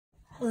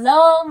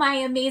Hello, my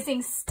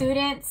amazing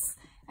students.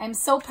 I'm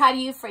so proud of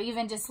you for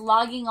even just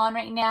logging on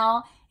right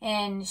now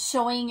and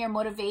showing your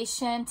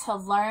motivation to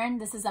learn.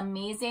 This is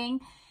amazing.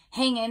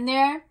 Hang in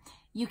there.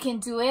 You can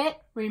do it.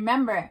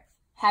 Remember,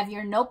 have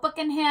your notebook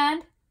in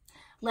hand.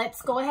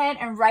 Let's go ahead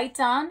and write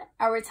down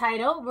our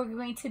title. We're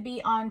going to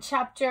be on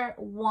Chapter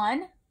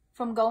 1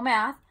 from Go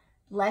Math,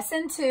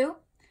 Lesson 2,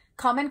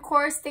 Common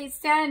Core State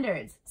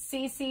Standards,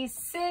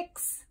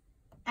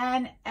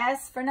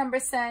 CC.6.NS for number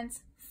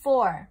sense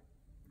 4.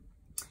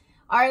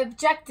 Our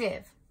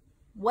objective,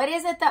 what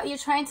is it that you're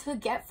trying to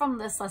get from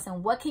this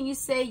lesson? What can you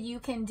say you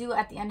can do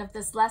at the end of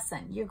this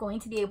lesson? You're going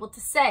to be able to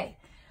say,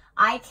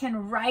 I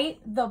can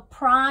write the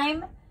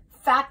prime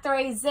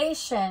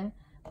factorization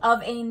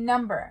of a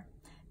number.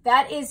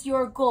 That is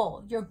your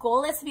goal. Your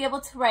goal is to be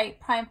able to write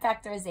prime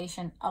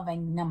factorization of a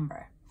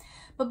number.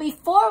 But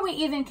before we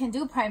even can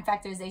do prime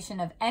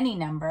factorization of any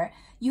number,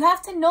 you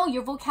have to know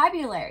your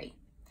vocabulary.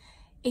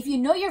 If you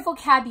know your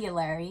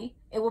vocabulary,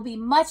 it will be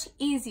much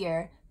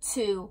easier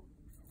to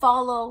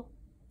follow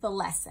the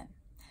lesson.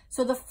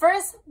 So the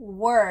first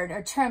word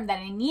or term that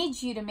I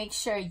need you to make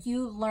sure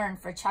you learn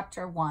for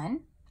Chapter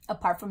 1,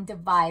 apart from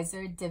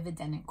divisor,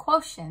 dividend, and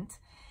quotient,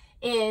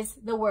 is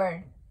the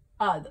word,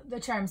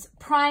 the terms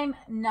prime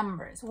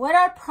numbers. What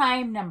are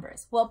prime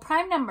numbers? Well,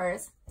 prime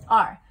numbers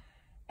are,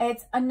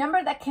 it's a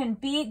number that can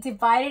be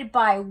divided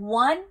by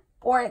 1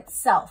 or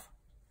itself.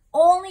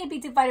 Only be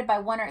divided by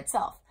 1 or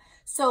itself.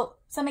 So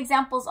some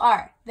examples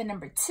are the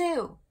number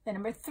 2, the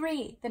number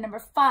 3, the number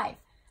 5.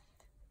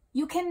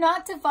 You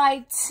cannot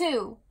divide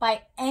 2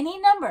 by any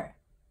number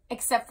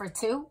except for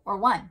 2 or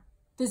 1.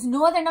 There's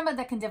no other number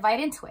that can divide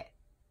into it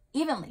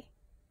evenly.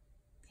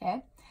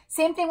 Okay?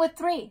 Same thing with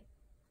 3.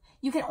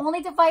 You can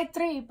only divide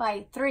 3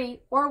 by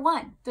 3 or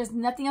 1. There's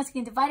nothing else you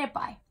can divide it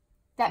by.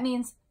 That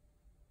means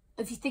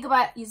if you think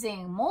about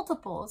using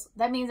multiples,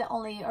 that means that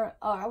only, or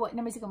what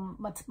numbers you can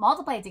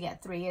multiply to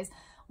get 3 is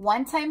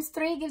 1 times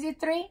 3 gives you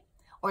 3,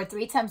 or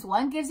 3 times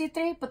 1 gives you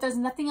 3, but there's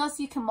nothing else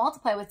you can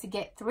multiply with to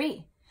get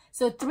 3.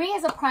 So 3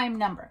 is a prime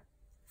number.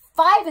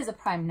 5 is a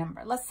prime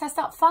number. Let's test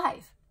out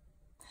 5.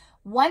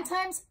 1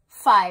 times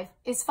 5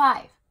 is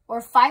 5,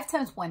 or 5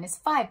 times 1 is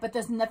 5, but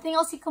there's nothing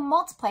else you can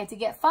multiply to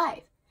get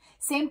 5.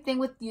 Same thing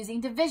with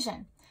using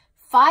division.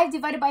 5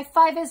 divided by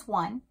 5 is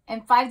 1,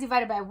 and 5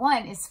 divided by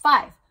 1 is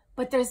 5.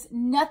 But there's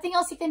nothing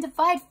else you can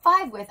divide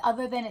 5 with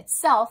other than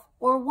itself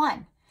or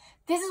 1.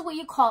 This is what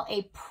you call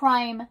a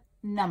prime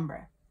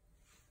number.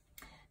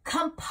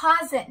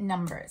 Composite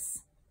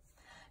numbers.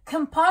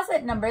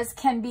 Composite numbers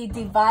can be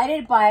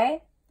divided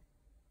by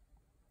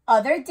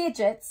other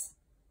digits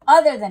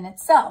other than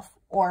itself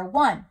or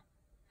 1.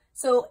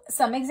 So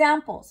some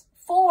examples,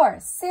 4,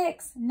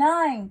 6,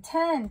 9,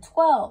 10,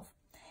 12.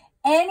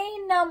 Any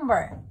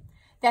number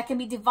that can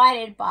be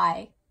divided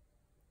by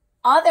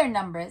other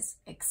numbers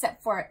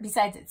except for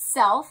besides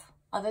itself,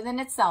 other than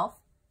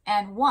itself,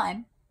 and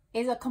 1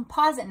 is a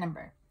composite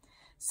number.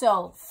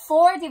 So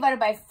 4 divided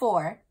by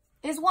 4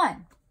 is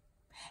 1.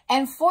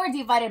 And 4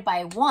 divided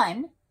by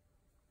 1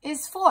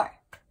 is 4.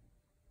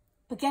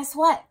 But guess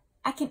what?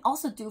 I can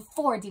also do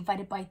 4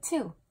 divided by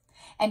 2.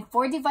 And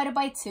 4 divided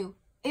by 2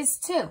 is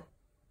 2.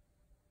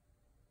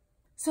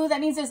 So that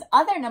means there's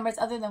other numbers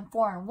other than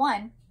 4 and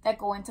 1 that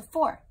go into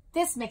 4.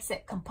 This makes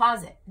it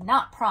composite,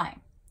 not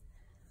prime.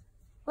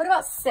 What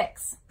about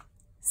 6?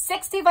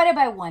 6 divided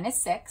by 1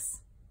 is 6.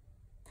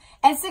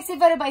 And 6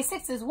 divided by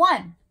 6 is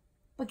 1.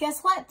 But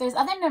guess what? There's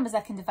other numbers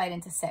that can divide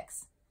into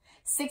 6.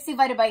 6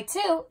 divided by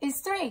 2 is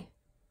 3.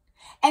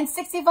 And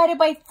 6 divided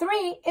by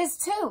 3 is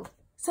 2.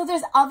 So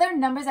there's other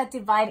numbers that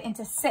divide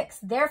into 6.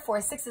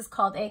 Therefore, 6 is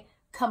called a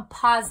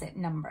composite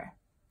number.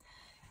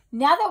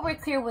 Now that we're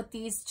clear with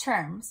these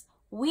terms,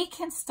 we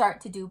can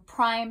start to do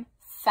prime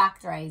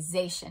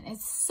factorization.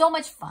 It's so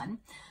much fun.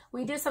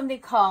 We do something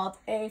called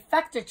a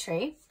factor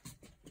tree.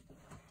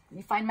 Let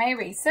me find my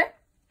eraser.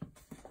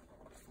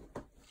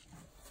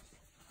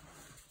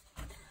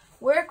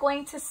 We're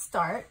going to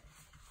start.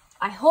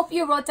 I hope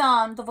you wrote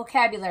down the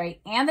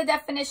vocabulary and the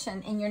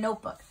definition in your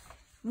notebook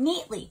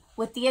neatly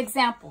with the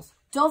examples.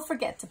 Don't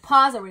forget to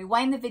pause or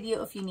rewind the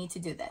video if you need to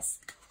do this.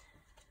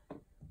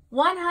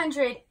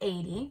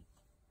 180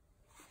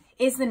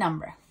 is the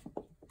number.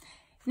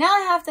 Now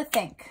I have to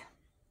think.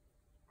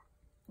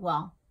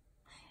 Well,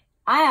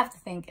 I have to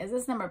think, is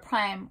this number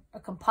prime or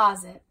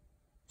composite?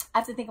 I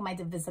have to think of my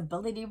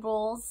divisibility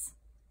rules.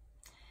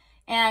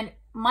 And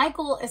my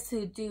goal is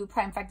to do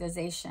prime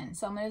factorization.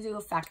 So I'm going to do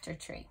a factor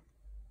tree.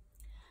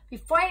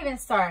 Before I even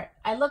start,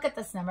 I look at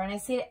this number and I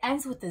see it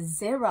ends with a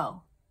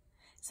 0.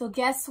 So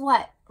guess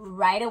what?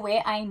 Right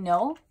away, I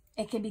know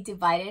it can be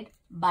divided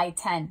by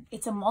 10.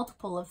 It's a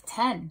multiple of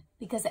 10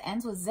 because it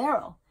ends with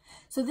 0.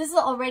 So this is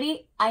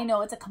already, I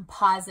know it's a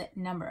composite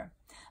number.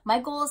 My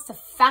goal is to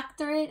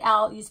factor it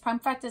out, use prime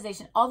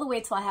factorization all the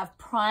way till I have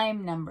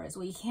prime numbers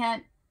where you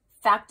can't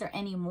factor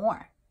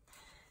anymore.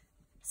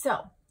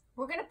 So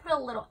we're going to put a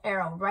little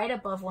arrow right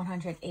above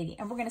 180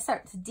 and we're going to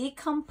start to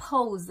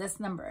decompose this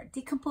number.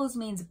 Decompose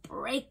means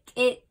break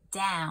it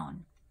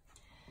down.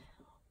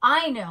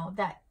 I know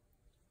that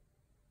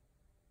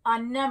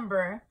a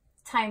number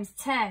times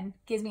 10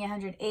 gives me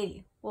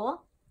 180.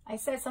 Well, I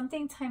said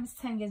something times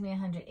 10 gives me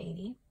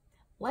 180.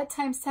 What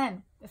times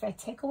 10? If I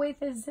take away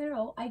the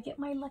 0, I get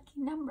my lucky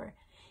number.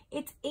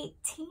 It's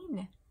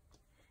 18.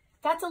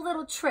 That's a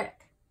little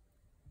trick.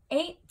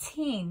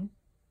 18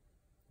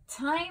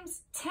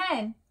 times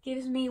 10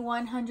 gives me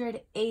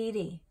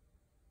 180.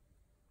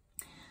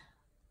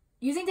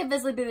 Using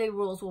divisibility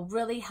rules will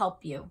really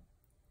help you.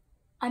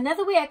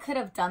 Another way I could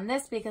have done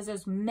this, because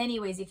there's many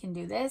ways you can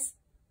do this,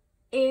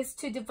 is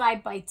to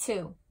divide by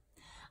 2.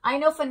 I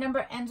know if a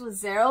number ends with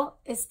 0,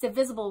 it's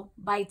divisible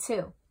by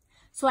 2.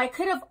 So I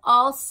could have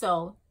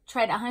also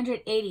tried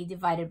 180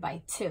 divided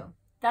by 2.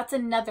 That's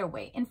another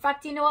way. In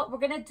fact, you know what? We're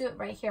going to do it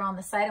right here on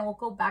the side, and we'll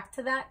go back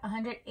to that.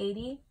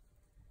 180.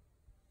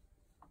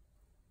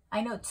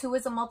 I know 2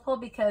 is a multiple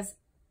because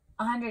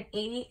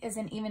 180 is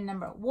an even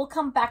number. We'll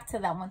come back to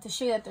that one to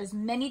show you that there's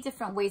many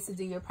different ways to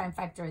do your prime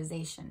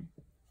factorization.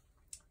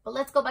 But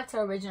let's go back to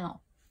our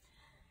original.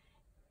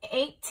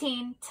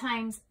 18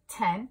 times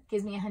 10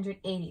 gives me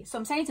 180. So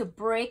I'm starting to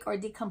break or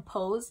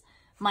decompose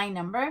my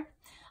number.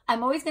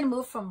 I'm always going to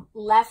move from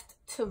left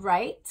to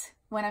right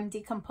when I'm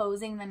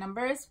decomposing the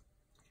numbers.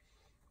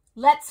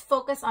 Let's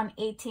focus on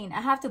 18.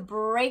 I have to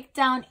break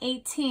down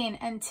 18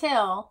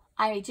 until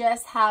I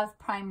just have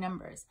prime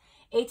numbers.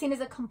 18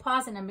 is a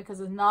composite number because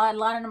there's not a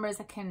lot of numbers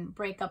that can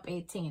break up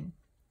 18.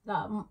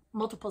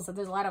 Multiples,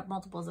 there's a lot of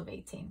multiples of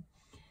 18.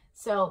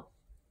 So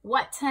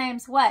what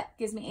times what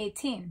gives me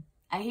 18?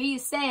 I hear you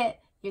say it.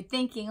 You're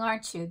thinking,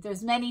 aren't you?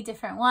 There's many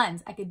different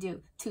ones. I could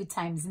do 2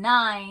 times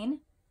 9,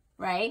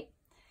 right?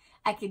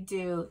 I could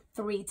do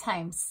 3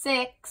 times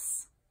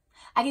 6.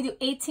 I could do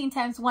 18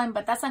 times 1,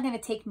 but that's not going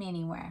to take me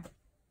anywhere.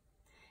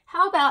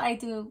 How about I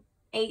do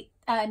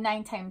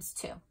 9 times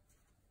 2?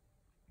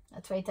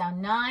 Let's write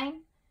down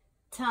 9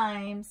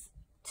 times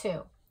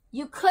 2.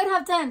 You could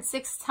have done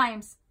 6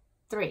 times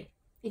 3.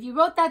 If you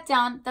wrote that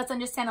down, that's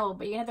understandable,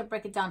 but you have to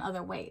break it down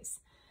other ways.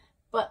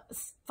 But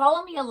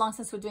follow me along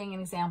since we're doing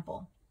an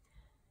example.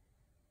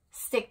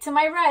 Stick to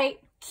my right.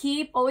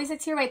 Always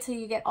stick to your right till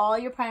you get all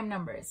your prime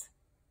numbers.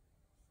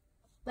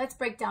 Let's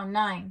break down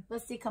 9.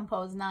 Let's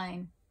decompose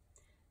 9.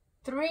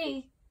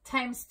 3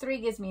 times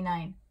 3 gives me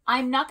 9.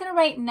 I'm not going to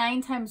write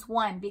 9 times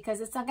 1 because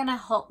it's not going to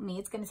help me.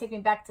 It's going to take me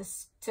back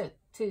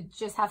to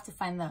just have to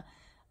find the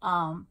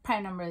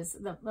prime numbers,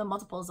 the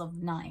multiples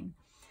of 9.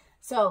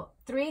 So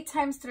 3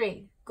 times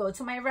 3, go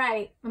to my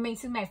right,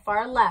 to my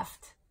far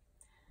left.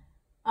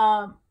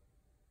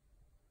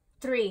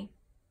 3.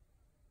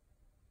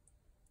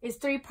 Is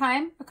 3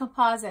 prime or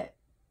composite?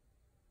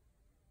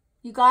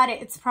 You got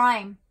it. It's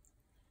prime.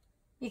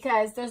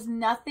 Because there's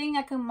nothing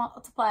I can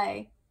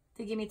multiply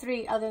to give me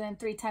 3 other than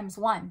 3 times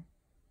 1.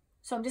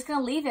 So I'm just going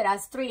to leave it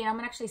as 3. And I'm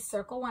going to actually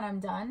circle when I'm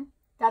done.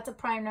 That's a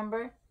prime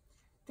number.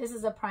 This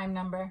is a prime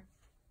number.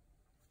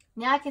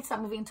 Now I can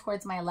start moving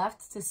towards my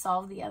left to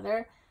solve the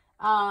other,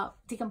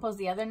 decompose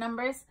the other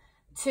numbers.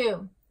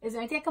 2. Is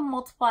there anything I can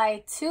multiply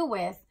 2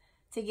 with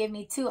to give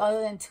me 2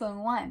 other than 2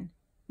 and 1?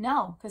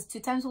 No, because 2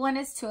 times 1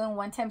 is 2 and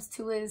 1 times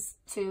 2 is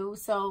 2.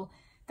 So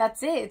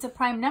that's it. It's a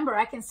prime number.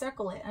 I can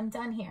circle it. I'm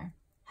done here.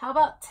 How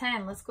about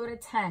 10? Let's go to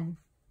 10.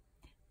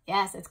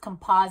 Yes, it's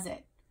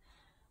composite.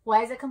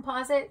 Why is it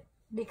composite?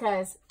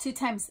 Because 2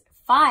 times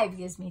 5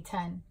 gives me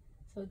 10.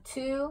 So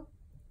 2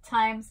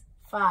 times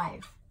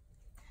 5.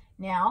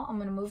 Now I'm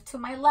going to move to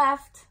my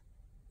left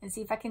and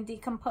see if I can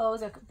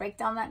decompose or break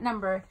down that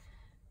number.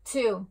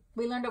 2.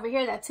 We learned over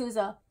here that 2 is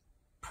a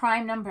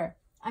prime number.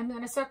 I'm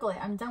going to circle it.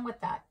 I'm done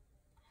with that.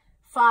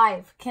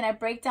 5. Can I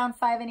break down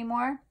 5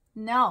 anymore?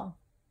 No.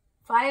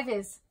 5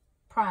 is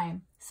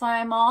prime. So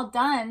I'm all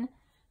done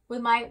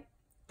with my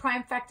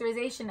prime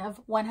factorization of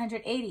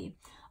 180.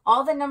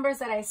 All the numbers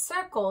that I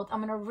circled,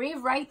 I'm going to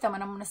rewrite them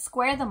and I'm going to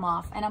square them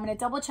off. And I'm going to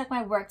double check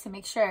my work to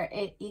make sure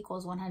it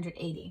equals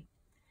 180.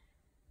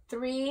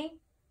 3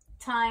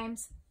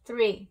 times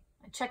 3.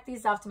 I check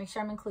these off to make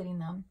sure I'm including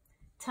them.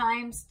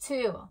 Times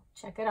 2.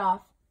 Check it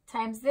off.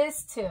 Times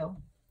this 2.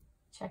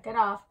 Check it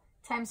off.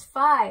 Times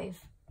 5.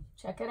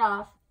 Check it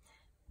off.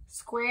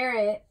 Square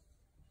it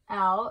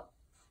out.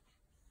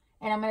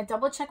 And I'm going to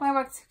double check my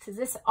work because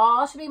this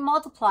all should be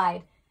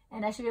multiplied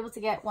and I should be able to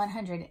get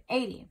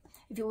 180.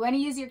 If you want to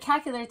use your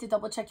calculator to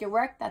double check your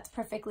work, that's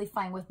perfectly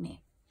fine with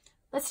me.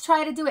 Let's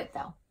try to do it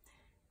though.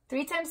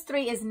 3 times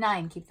 3 is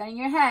 9. Keep that in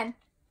your head.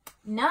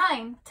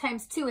 9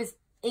 times 2 is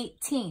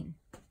 18.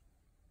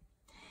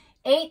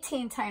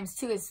 18 times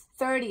 2 is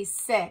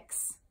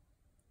 36.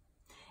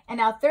 And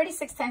now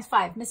 36 times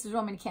 5. Mrs.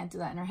 Roman can't do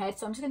that in her head,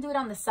 so I'm just going to do it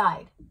on the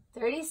side.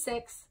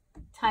 36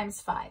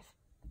 times 5.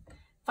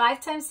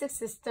 5 times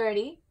 6 is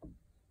 30.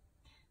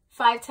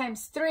 5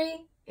 times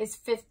 3 is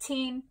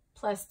 15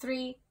 plus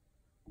 3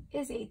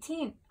 is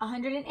 18.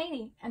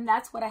 180. And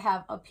that's what I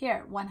have up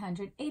here,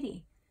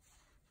 180.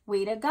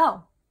 Way to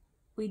go.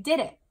 We did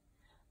it.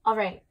 All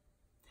right.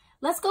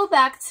 Let's go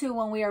back to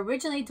when we were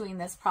originally doing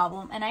this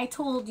problem, and I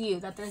told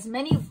you that there's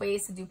many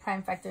ways to do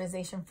prime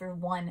factorization for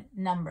one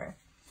number.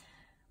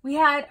 We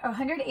had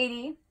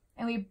 180,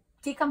 and we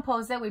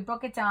decomposed it. We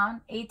broke it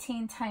down.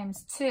 18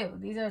 times 2.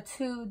 These are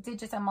 2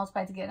 digits I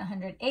multiplied to get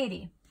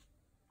 180.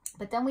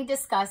 But then we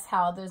discussed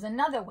how there's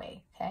another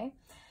way, okay?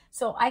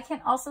 So I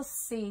can also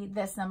see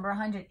this number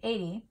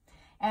 180,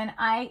 and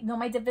I know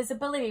my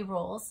divisibility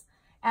rules,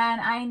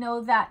 and I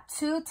know that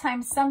 2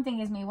 times something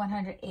gives me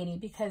 180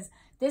 because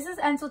this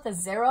ends with a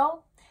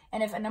 0,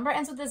 and if a number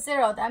ends with a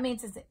 0, that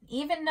means it's an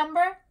even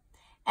number,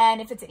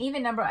 and if it's an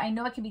even number, I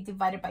know it can be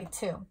divided by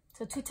 2.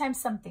 So 2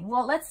 times something.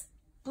 Well, let's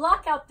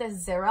block out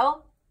this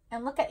 0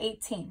 and look at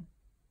 18.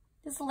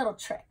 This is a little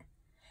trick.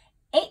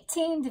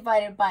 18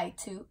 divided by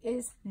 2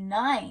 is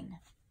 9.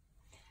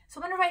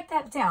 So I'm going to write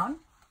that down.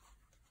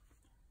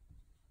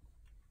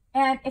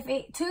 And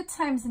if 2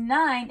 times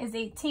 9 is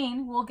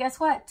 18, well, guess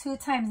what? 2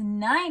 times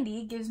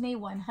 90 gives me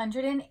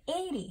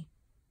 180.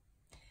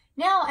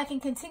 Now I can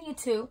continue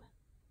to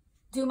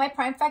do my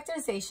prime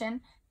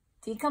factorization,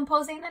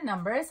 decomposing the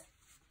numbers.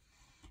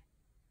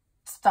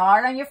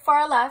 Start on your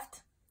far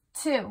left.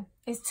 2.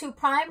 Is 2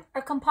 prime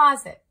or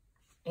composite?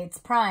 It's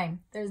prime.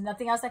 There's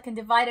nothing else I can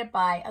divide it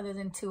by other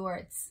than 2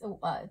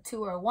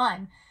 or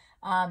 1.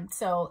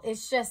 So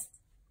it's just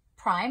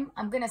prime.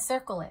 I'm going to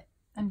circle it.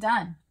 I'm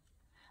done.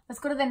 Let's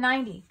go to the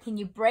 90. Can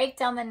you break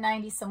down the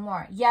 90 some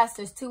more? Yes,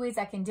 there's 2 ways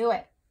I can do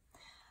it.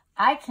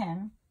 I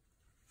can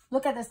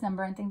look at this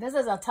number and think this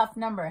is a tough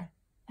number.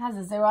 It has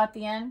a 0 at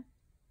the end.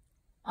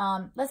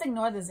 Let's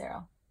ignore the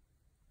 0.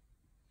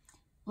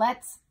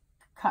 Let's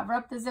cover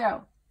up the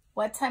 0.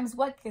 What times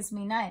what gives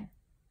me 9?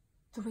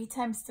 3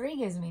 times 3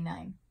 gives me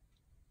 9.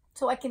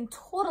 So I can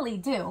totally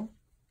do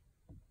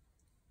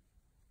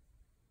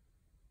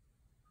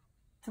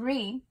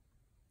 3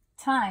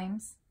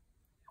 times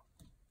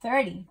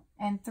 30.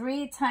 And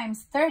 3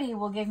 times 30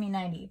 will give me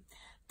 90.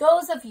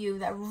 Those of you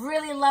that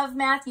really love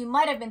math, you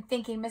might have been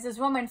thinking, Mrs.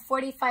 Roman,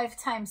 45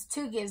 times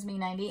 2 gives me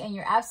 90. And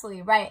you're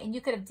absolutely right. And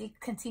you could have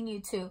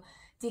continued to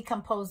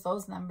decompose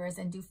those numbers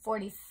and do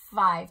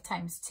 45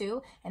 times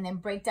 2 and then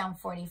break down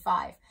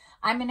 45.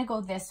 I'm going to go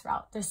this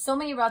route. There's so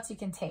many routes you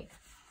can take.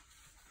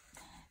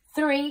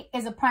 3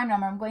 is a prime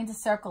number. I'm going to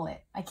circle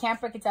it. I can't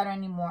break it down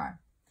anymore.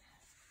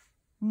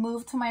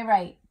 Move to my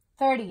right.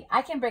 30.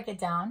 I can break it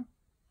down.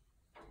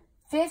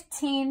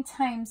 15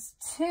 times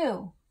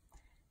 2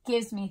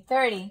 gives me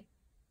 30.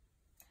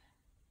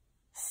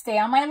 Stay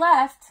on my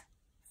left.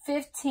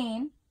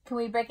 15. Can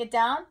we break it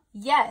down?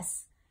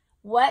 Yes.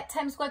 What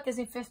times what gives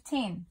me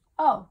 15?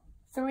 Oh,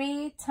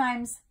 3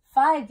 times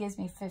 5 gives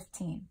me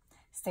 15.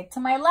 Stick to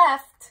my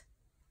left.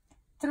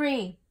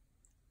 3.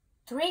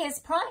 3 is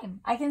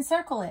prime. I can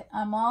circle it.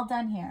 I'm all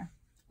done here.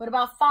 What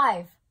about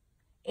 5?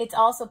 It's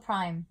also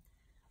prime.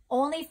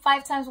 Only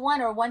 5 times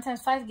 1 or 1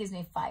 times 5 gives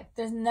me 5.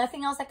 There's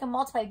nothing else I can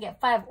multiply to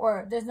get 5,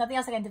 or there's nothing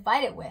else I can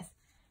divide it with.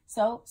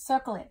 So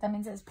circle it. That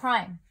means it's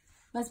prime.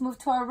 Let's move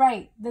to our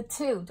right. The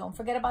 2. Don't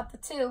forget about the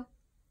 2.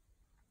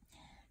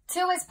 2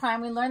 is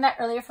prime. We learned that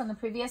earlier from the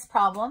previous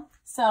problem.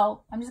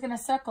 So I'm just going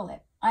to circle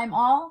it. I'm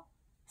all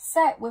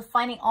set with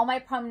finding all my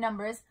prime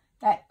numbers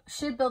that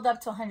should build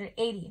up to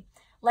 180.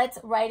 Let's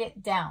write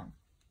it down.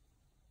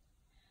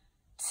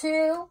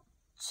 2,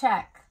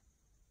 check.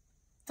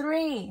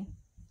 3,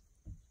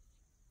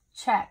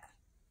 check.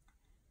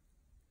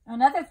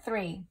 Another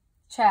 3,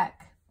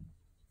 check.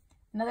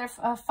 Another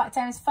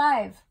times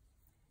 5,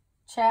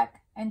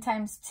 check. And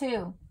times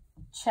 2,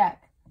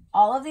 check.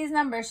 All of these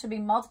numbers should be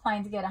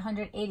multiplying to get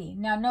 180.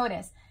 Now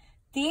notice,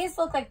 these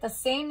look like the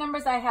same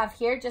numbers I have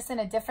here, just in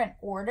a different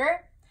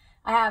order.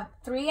 I have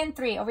 3 and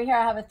 3. Over here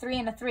I have a 3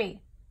 and a 3.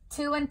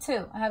 2 and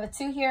 2. I have a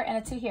 2 here and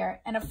a 2 here.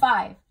 And a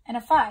 5 and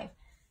a 5.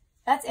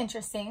 That's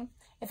interesting.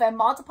 If I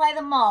multiply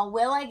them all,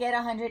 will I get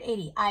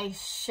 180? I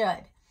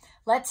should.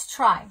 Let's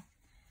try.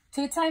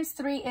 2 times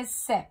 3 is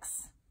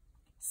 6.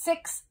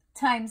 6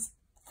 times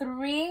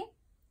 3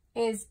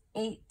 is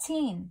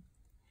 18.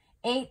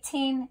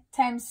 18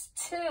 times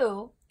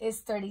 2 is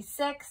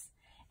 36.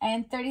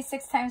 And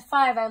 36 times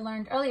 5, I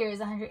learned earlier, is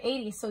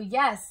 180. So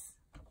yes,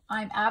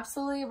 I'm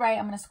absolutely right.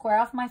 I'm going to square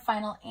off my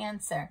final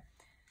answer.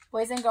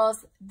 Boys and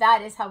girls,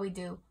 that is how we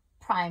do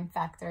prime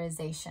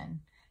factorization.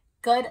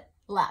 Good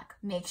luck.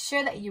 Make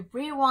sure that you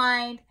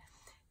rewind,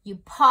 you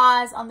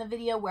pause on the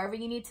video wherever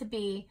you need to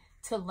be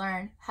to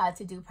learn how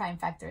to do prime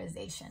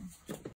factorization.